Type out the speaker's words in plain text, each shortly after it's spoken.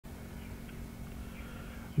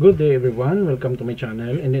Good day everyone, welcome to my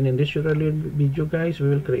channel. And then in this tutorial video guys, we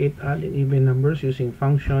will create odd and even numbers using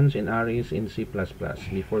functions and arrays in C++.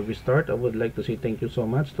 Before we start, I would like to say thank you so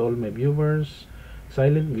much to all my viewers,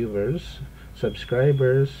 silent viewers,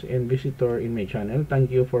 subscribers, and visitor in my channel. Thank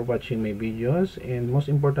you for watching my videos and most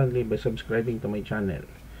importantly by subscribing to my channel.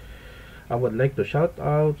 I would like to shout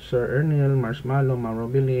out Sir Ernil, Marshmallow,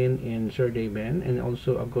 Marobilin, and Sir Daven, and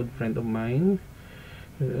also a good friend of mine,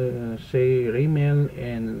 say Raymel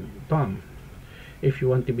and Tom. If you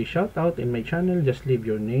want to be shout out in my channel, just leave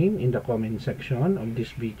your name in the comment section of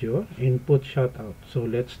this video and put shout out. So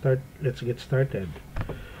let's get started.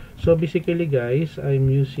 So basically guys,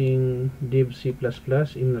 I'm using div C++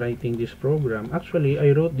 in writing this program. Actually,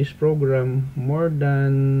 I wrote this program more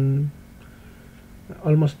than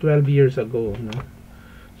almost 12 years ago, no?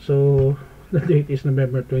 So the date is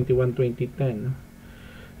November 21, 2010.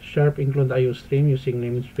 Sharp include IOStream using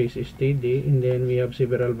namespace std, and then we have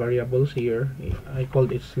several variables here. I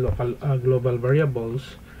called it local global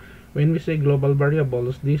variables. When we say global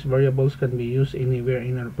variables, these variables can be used anywhere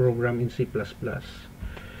in our program in C++.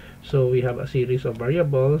 So we have a series of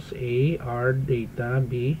variables a, r, data,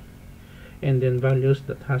 b, and then values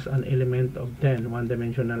that has an element of 10,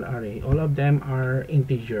 one-dimensional array. All of them are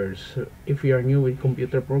integers. If you are new with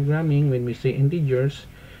computer programming, when we say integers,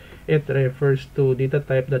 it refers to data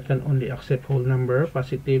type that can only accept whole number,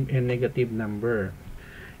 positive and negative number.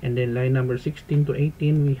 And then line number 16 to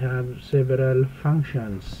 18, we have several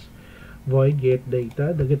functions. Void get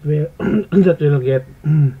data that will get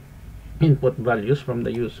input values from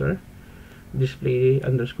the user. Display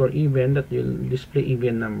underscore even, that will display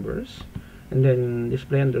even numbers. And then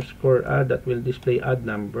display underscore add, that will display odd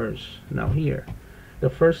numbers. Now here, the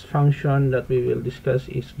first function that we will discuss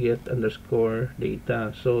is get underscore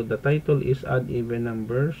data. So the title is add even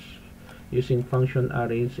numbers using function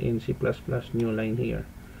arrays in C++, new line here.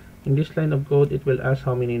 In this line of code, it will ask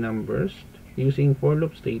how many numbers. Using for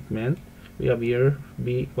loop statement, we have here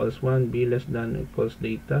b equals 1, b less than equals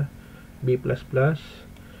data, b plus plus,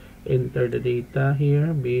 enter the data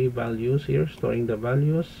here, b values here, storing the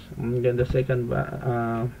values. And then the second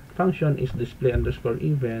function is display underscore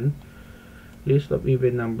even, list of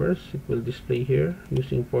even numbers. It will display here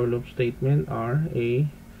using for loop statement r a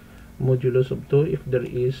modulus of 2. If there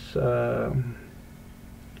is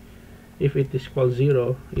if it is equal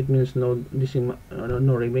 0, it means no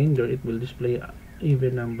remainder. It will display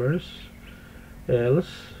even numbers,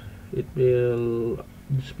 else it will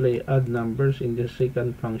display odd numbers in the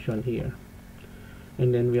second function here.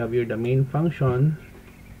 And then we have here the main function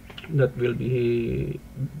that will be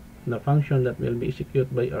the function that will be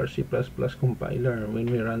executed by our C++ compiler when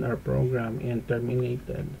we run our program and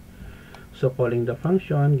terminated. So calling the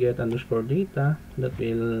function get underscore data, that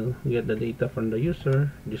will get the data from the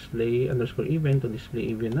user, display underscore even to display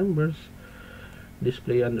even numbers,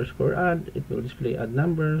 display underscore add, it will display odd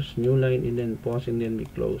numbers, new line, and then pause, and then we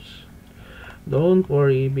close. Don't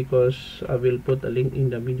worry, because I will put a link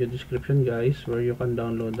in the video description guys where you can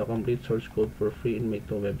download the complete source code for free in my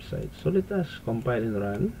two websites. So let us compile and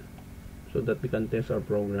run so that we can test our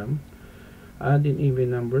program. Add in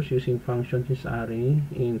even numbers using functions is array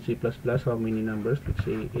in C++. How many numbers? Let's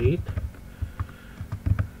say 8.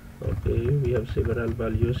 Okay, we have several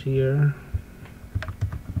values here.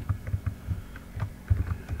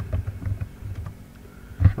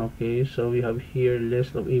 Okay, so we have here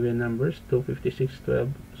list of even numbers 2, 56, 12,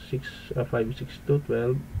 6, 5, 6, 2,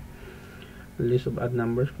 12. List of odd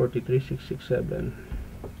numbers 43, 6, 6, 7.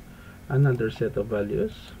 Another set of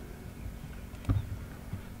values.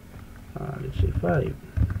 Let's say 5.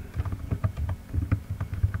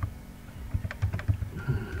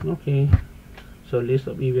 Okay, so list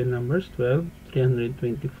of even numbers 12,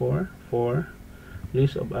 324, 4.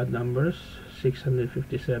 List of odd numbers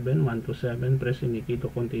 657, 1 to 7. Press any key to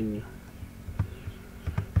continue.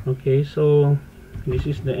 Okay, so this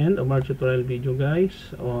is the end of our tutorial video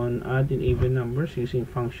guys on add and even numbers using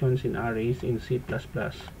functions and arrays in C++.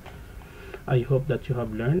 I hope that you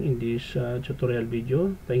have learned in this tutorial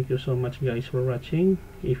video. Thank you so much guys for watching.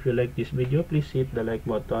 If you like this video, please hit the like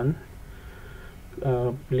button.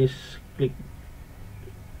 Please click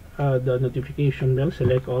the notification bell,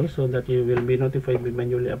 select all, so that you will be notified with my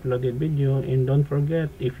newly uploaded video. And don't forget,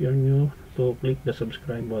 if you're new, to click the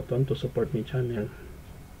subscribe button to support my channel.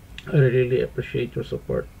 I really appreciate your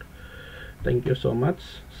support. Thank you so much.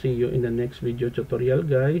 See you in the next video tutorial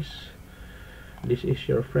guys. This is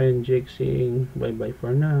your friend Jake saying bye bye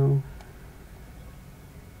for now.